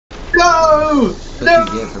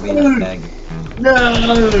what you get for being a bag. No!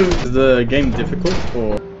 Is the game difficult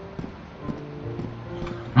or?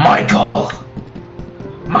 Michael!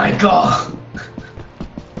 Michael!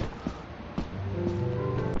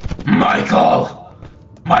 Michael!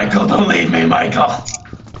 Michael, don't leave me, Michael!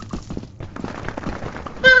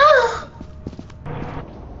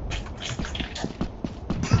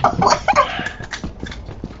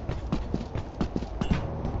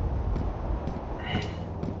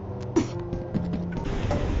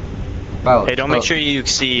 Bro, Hey, don't make sure you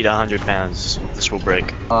exceed 100 pounds. This will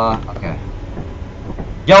break. Okay.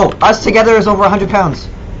 Yo, us together is over 100 pounds.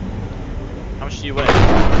 How much do you weigh?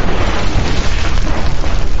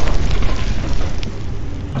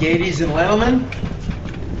 Gades and Lettleman?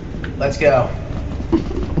 Let's go.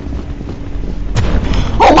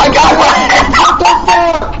 Oh my god, what the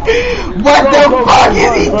fuck? What the fuck?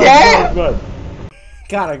 Is he dead?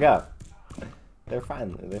 Gotta go. They're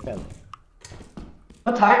fine. They're fine.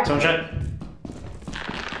 What time? Someone try.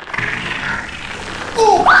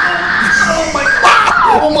 Oh my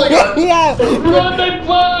god! Oh my god! Yeah! Run,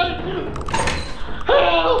 McFly!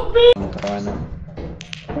 Help me!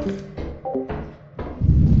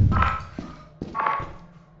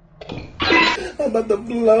 I'm about to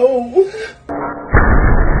blow.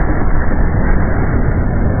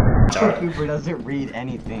 Cooper doesn't read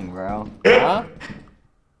anything, bro. Huh?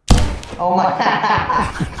 Oh my.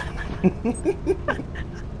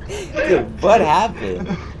 Dude, what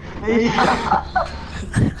happened?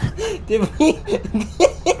 Did we?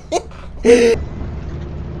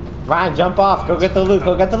 Ryan, jump off. Go get the loot.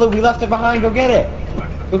 Go get the loot. We left it behind. Go get it.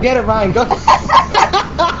 Go get it, Ryan. Go.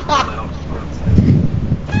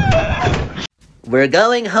 We're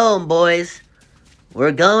going home, boys.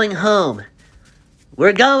 We're going home.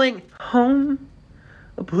 We're going home.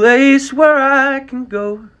 A place where I can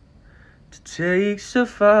go to take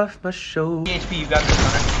stuff off my shoulder. HP, you got this,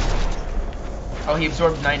 Hunter. Oh, he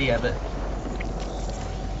absorbed 90 of it.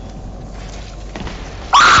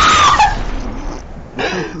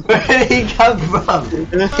 Where did he come from?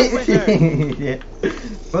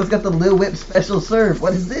 Bro's got the Lil Whip special serve.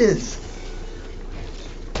 What is this?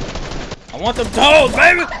 I want them toes,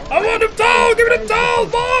 baby! I want them toes! Give me them toes,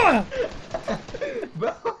 boy!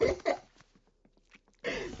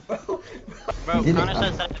 Bro, Connor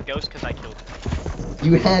says that's a ghost because I killed him.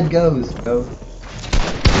 You had goes, bro.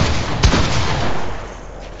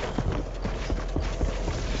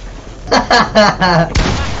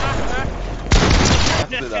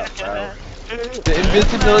 The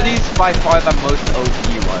invisibility is by far the most OP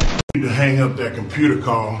one. You need to hang up that computer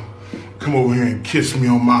call. Come over here and kiss me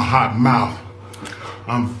on my hot mouth.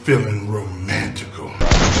 I'm feeling romantical.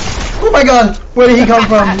 Oh my god! Where did he come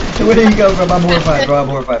from? Where did he come from? I'm horrified, bro. I'm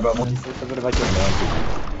horrified, bro. Instead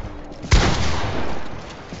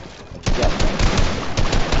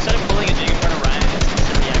of pulling a jig in front of Ryan, it's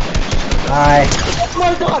the reaction. Hi. Oh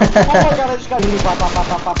my god! Oh my god! I just got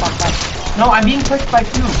No, I'm being pushed by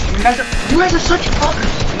two. You guys are such fuckers.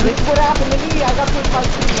 This is what happened to me. I got pushed by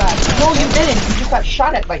two guys. No, you didn't. You just got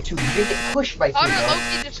shot at by two. You didn't get pushed by two. Hunter Bro.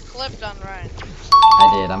 Loki just clipped on Ryan. I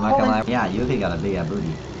did. I'm not gonna lie. Yeah, Yuki got a big ass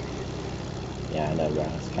booty. Yeah, I know, bro.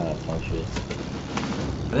 It's kind of functious.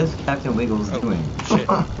 What is Captain Wiggles doing? Shit.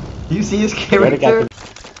 Do you see his character?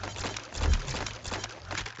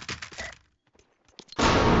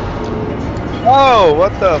 Oh,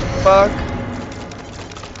 what the fuck?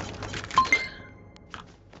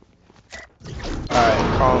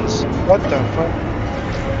 Alright, Collins. What the fuck?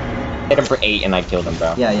 Hit him for 8 and I killed him,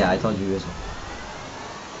 bro. Yeah, I told you this one.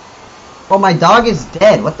 Oh, my dog is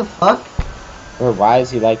dead. What the fuck? Bro, why is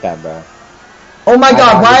he like that, bro? Oh my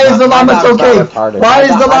god, why is the llama so cake? Why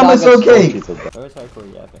is the llama so cake? Where's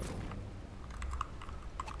hardcore yapping?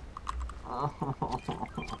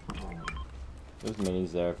 There's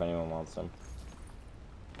minis there if anyone wants them.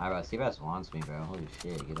 Alright, Seabass wants me, bro. Holy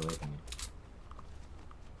shit, get away from me.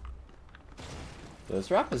 This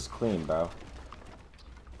rap is clean, bro.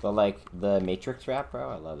 But like the Matrix rap, bro,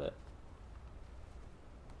 I love it.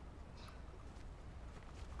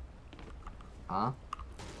 Huh?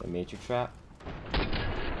 The Matrix rap.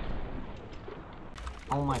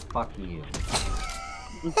 Oh my fuck you.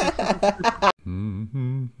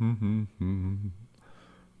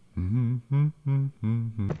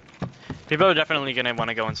 People are definitely gonna want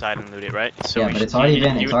to go inside and loot it, right? So Yeah, but it's already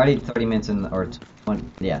been, it's already 30 minutes in, or 20,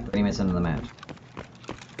 yeah, 30 minutes into the match.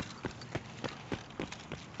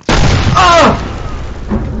 Oh!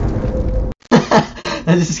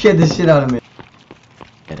 That just scared the shit out of me.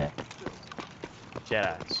 Get it.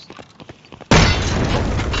 Jedi's.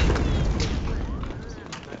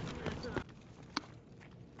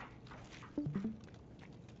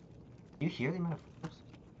 You hear the amount of footsteps?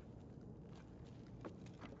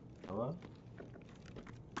 Hello?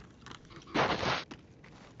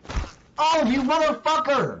 Oh, you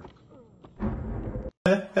motherfucker!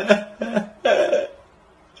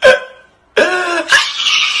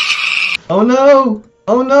 Oh no!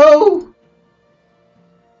 Oh no!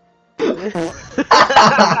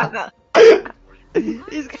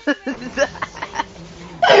 He's gonna die.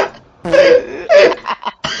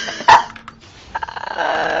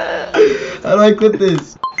 How do I quit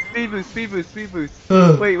this? Speed boost, speed boost, speed boost.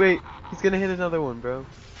 Wait. He's gonna hit another one, bro.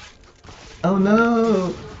 Oh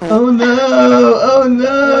no! Oh no! Oh no!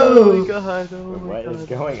 Oh my god, oh my What god. is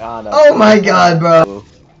going on? Up Oh my god, bro!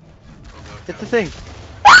 Hit the thing.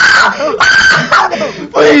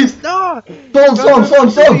 Please! No! Slow him! Slow him!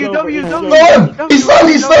 He's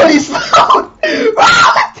slow!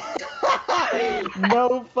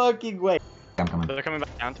 No fucking way. I'm coming. They're coming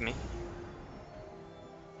back down to me.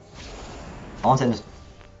 All I'm saying is,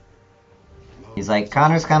 he's like,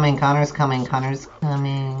 Connor's coming, Connor's coming, Connor's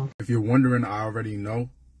coming. If you're wondering, I already know.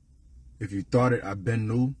 If you thought it, I've been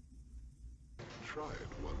new.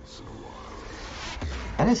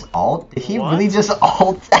 That is alt? Did he really just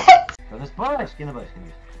alt that? Go this bush! Get in the bush,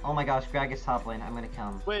 Oh my gosh, Greg is top lane. I'm gonna kill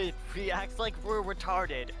him. Wait, he acts like we're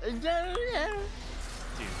retarded. Dude, you're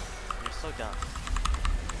so dumb.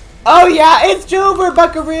 Oh yeah, it's Jover,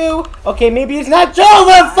 Buckaroo! Okay, maybe it's not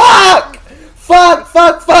Jover! Fuck! Fuck!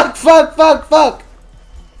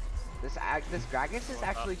 This Gragas is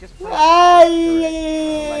actually just playing.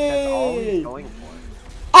 Like, that's all he's going for.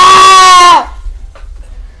 Ah!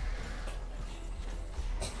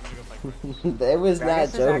 It was not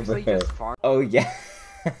Gragas is actually Jover. just farm. Oh yeah.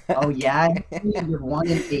 Oh yeah? You're 1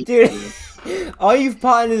 in 8. Dude, all you've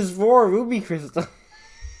bought is 4 ruby crystals.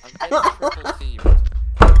 I'm getting triple teamed.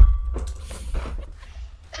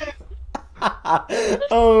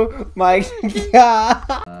 Oh my god.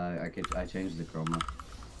 I changed the chroma.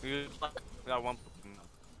 We got one.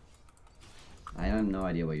 I have no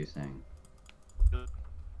idea what you're saying.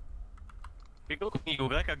 You.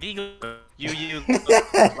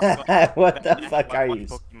 What the fuck are you?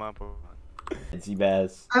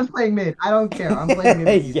 Seabass. I'm playing mid. I don't care. I'm playing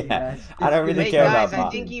mid. Yeah, I don't really Wait, care guys, about I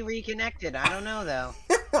bot. think he reconnected. I don't know though.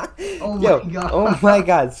 Oh my Yo, god. oh my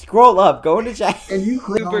god, scroll up, go into chat. And you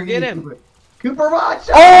click Cooper, on get me, him. Cooper, watch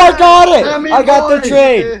Oh, I got it! Sammy I got the boy!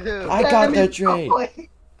 trade! I got the Sammy trade! boy!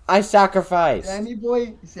 I sacrificed. Sammy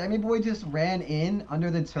boy just ran in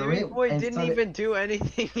under the turret. Sammy boy and didn't started... even do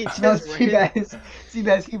anything. He just No, ran.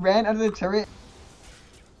 Seabass, he ran under the turret.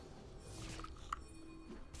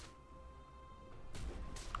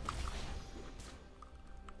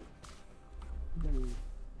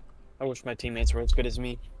 I wish my teammates were as good as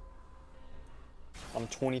me. I'm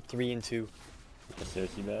 23-2.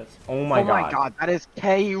 Oh my god. Oh my god, that is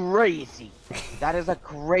crazy. That is a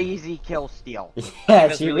crazy kill steal. Yeah,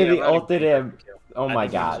 That's she really really a lot of ulted him. Oh I my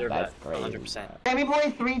think you god, deserve that's that, crazy. 100%. Sammy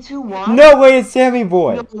boy, 3, 2, 1. No way, it's Sammy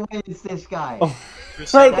Boy! No way, it's this guy. Oh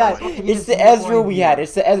my god, That's what it's the he is Ezreal we doing. had.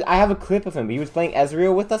 It's the I have a clip of him. He was playing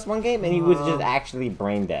Ezreal with us one game, and he was just actually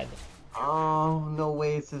brain dead. Oh, no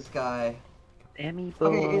way, it's this guy. Sammy boy.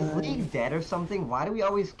 Okay, is League dead or something? Why do we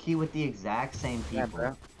always queue with the exact same people? Yeah,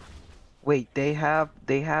 bro. Wait, they have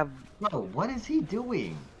Bro, what is he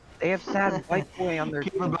doing? sad white boy on their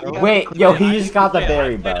team, bro. Wait, yo, he just got the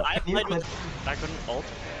berry, bro. I played with. I couldn't ult.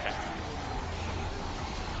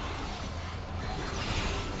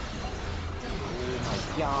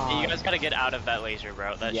 You guys gotta get out of that laser,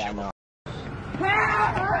 bro. That Yeah, shit will- no.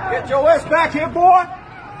 Get your ass back here, boy!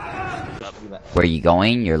 Where you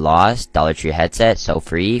going? You're lost. Dollar Tree headset, so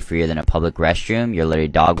free, freer than a public restroom. You're literally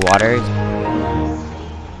dog water.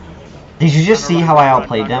 Did you just see how I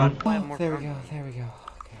outplayed them? Oh, there we go. Okay, I'm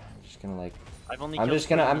just gonna like. I've only I'm killed just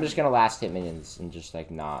gonna last hit minions and just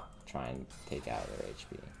like not try and take out their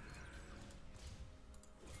HP.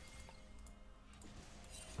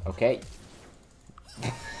 Okay.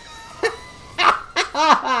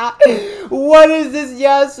 What is this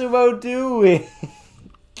Yasuo doing?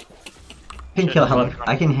 I can kill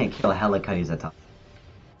Helicutties at top.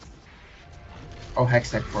 Oh,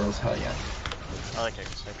 Hextech portals, hell yeah. I like it.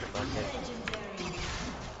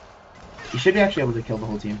 You should be actually able to kill the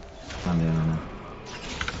whole team. I'm doing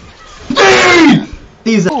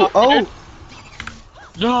These Oh!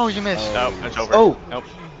 No, you missed. No, it's over. Oh! Nope.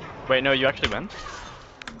 Wait, no, you actually win?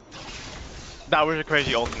 That was a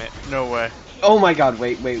crazy ultimate. No way. Oh my god,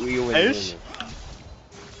 wait, you win. Ace?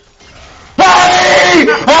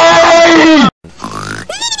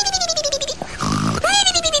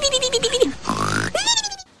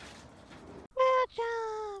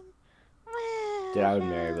 Dude, I would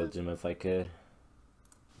marry Bill Jim if I could.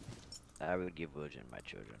 I would give Wojin my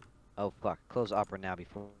children. Oh fuck! Close opera now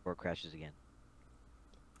before it crashes again.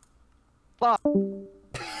 Fuck!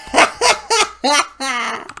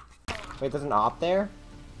 Wait, there's an op there?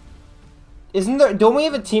 Isn't there? Don't we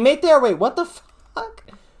have a teammate there? Wait, what the fuck?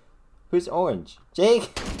 Who's orange?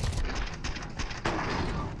 Jake?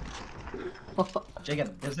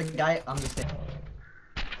 Jacob, there's a guy on the stage.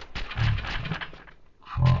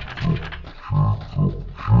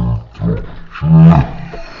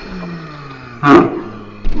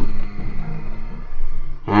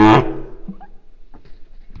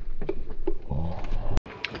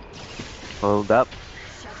 Hold up.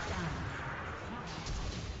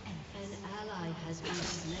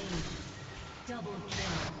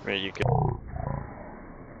 Wait, you could.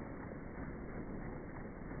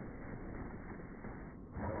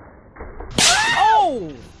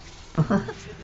 Oh!